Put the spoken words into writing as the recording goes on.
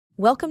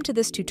Welcome to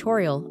this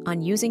tutorial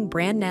on using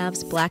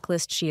BrandNav's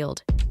Blacklist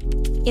Shield.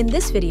 In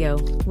this video,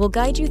 we'll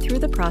guide you through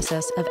the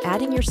process of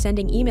adding your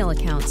sending email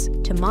accounts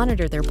to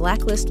monitor their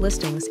blacklist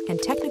listings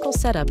and technical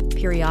setup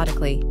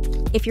periodically.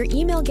 If your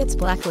email gets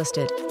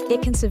blacklisted,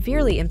 it can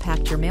severely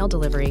impact your mail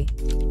delivery.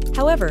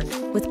 However,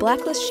 with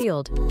Blacklist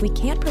Shield, we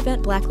can't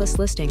prevent blacklist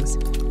listings,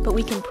 but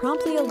we can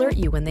promptly alert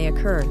you when they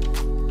occur.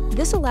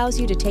 This allows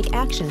you to take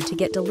action to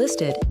get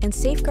delisted and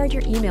safeguard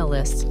your email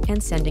lists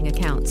and sending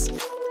accounts.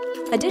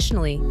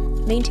 Additionally,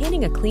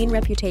 maintaining a clean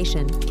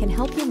reputation can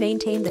help you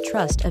maintain the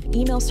trust of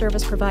email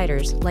service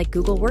providers like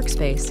Google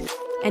Workspace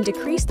and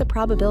decrease the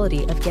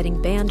probability of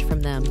getting banned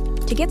from them.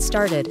 To get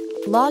started,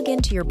 log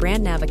into your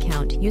BrandNav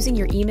account using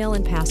your email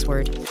and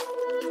password.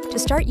 To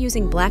start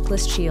using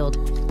Blacklist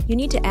Shield, you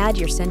need to add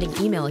your sending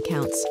email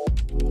accounts.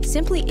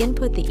 Simply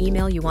input the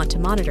email you want to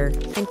monitor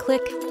and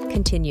click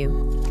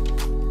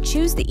Continue.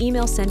 Choose the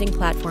email sending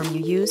platform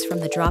you use from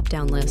the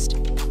drop-down list.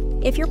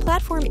 If your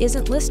platform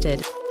isn't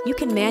listed, you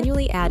can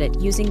manually add it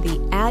using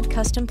the Add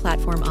Custom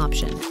Platform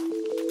option.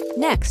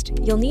 Next,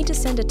 you'll need to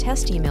send a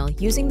test email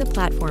using the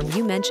platform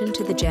you mentioned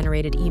to the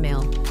generated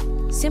email.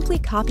 Simply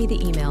copy the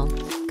email,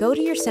 go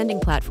to your sending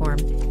platform,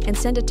 and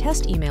send a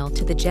test email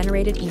to the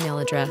generated email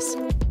address.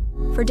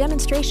 For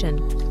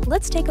demonstration,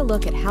 let's take a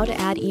look at how to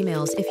add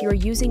emails if you are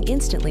using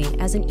Instantly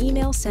as an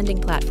email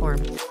sending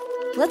platform.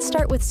 Let's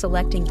start with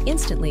selecting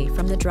Instantly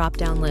from the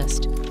drop-down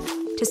list.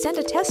 To send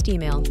a test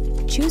email,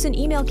 choose an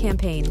email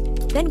campaign,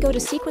 then go to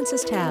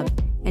Sequences tab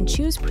and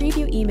choose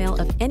Preview Email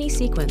of any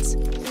sequence,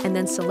 and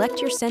then select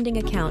your sending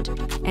account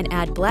and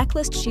add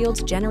Blacklist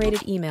Shield's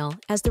generated email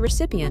as the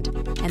recipient,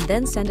 and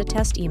then send a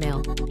test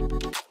email.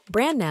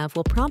 BrandNav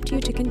will prompt you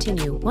to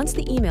continue once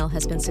the email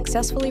has been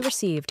successfully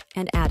received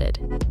and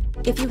added.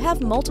 If you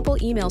have multiple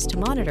emails to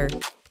monitor,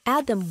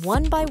 add them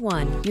one by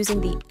one using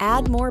the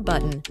Add More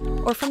button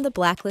or from the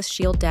Blacklist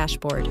Shield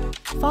dashboard,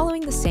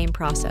 following the same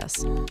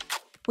process.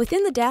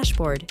 Within the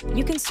dashboard,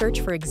 you can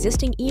search for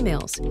existing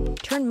emails,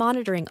 turn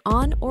monitoring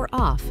on or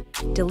off,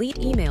 delete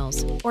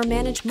emails, or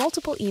manage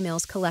multiple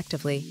emails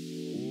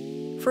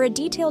collectively. For a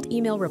detailed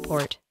email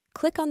report,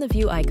 click on the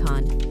View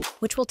icon,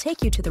 which will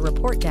take you to the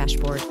Report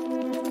dashboard.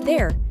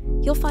 There,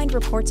 you'll find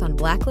reports on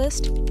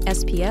Blacklist,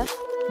 SPF,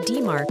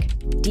 DMARC,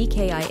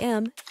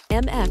 DKIM,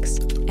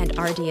 MX, and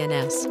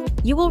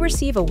RDNS. You will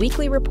receive a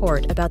weekly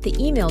report about the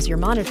emails you're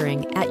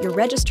monitoring at your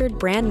registered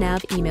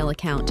BrandNav email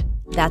account.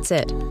 That's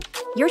it.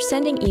 Your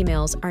sending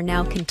emails are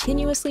now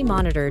continuously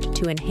monitored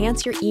to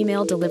enhance your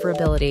email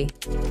deliverability.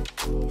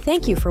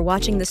 Thank you for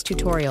watching this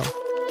tutorial.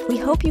 We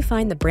hope you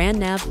find the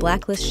BrandNav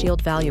Blacklist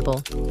Shield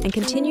valuable and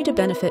continue to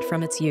benefit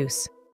from its use.